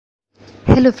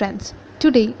Hello friends,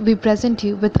 today we present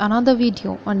you with another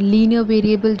video on linear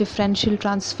variable differential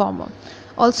transformer,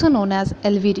 also known as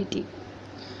LVDT.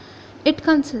 It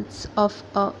consists of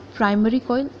a primary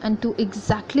coil and two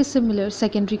exactly similar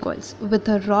secondary coils with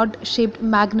a rod-shaped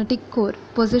magnetic core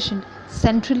positioned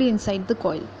centrally inside the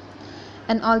coil.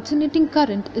 An alternating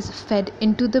current is fed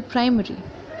into the primary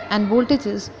and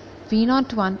voltages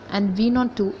V01 and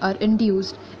V02 are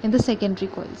induced in the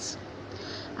secondary coils.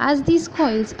 As these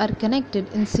coils are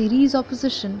connected in series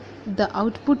opposition, the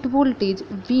output voltage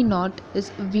V0 is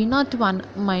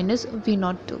V01 minus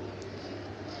V02.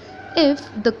 If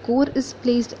the core is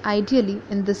placed ideally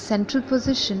in the central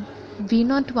position,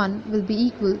 V01 will be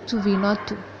equal to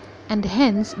V02 and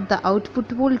hence the output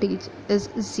voltage is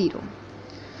 0.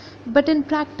 But in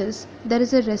practice, there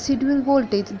is a residual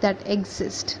voltage that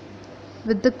exists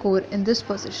with the core in this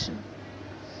position.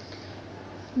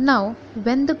 Now,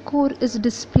 when the core is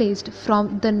displaced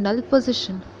from the null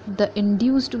position, the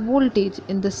induced voltage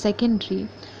in the secondary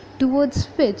towards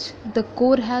which the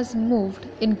core has moved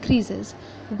increases,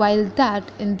 while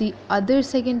that in the other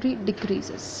secondary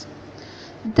decreases.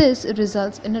 This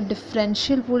results in a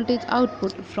differential voltage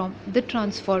output from the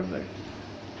transformer.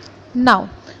 Now,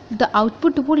 the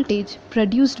output voltage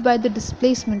produced by the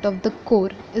displacement of the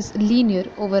core is linear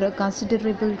over a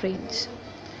considerable range,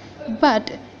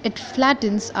 but it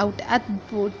flattens out at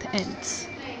both ends.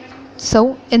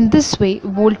 So, in this way,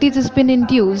 voltage has been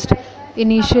induced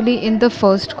initially in the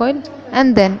first coil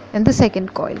and then in the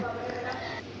second coil.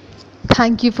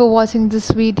 Thank you for watching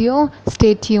this video.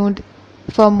 Stay tuned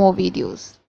for more videos.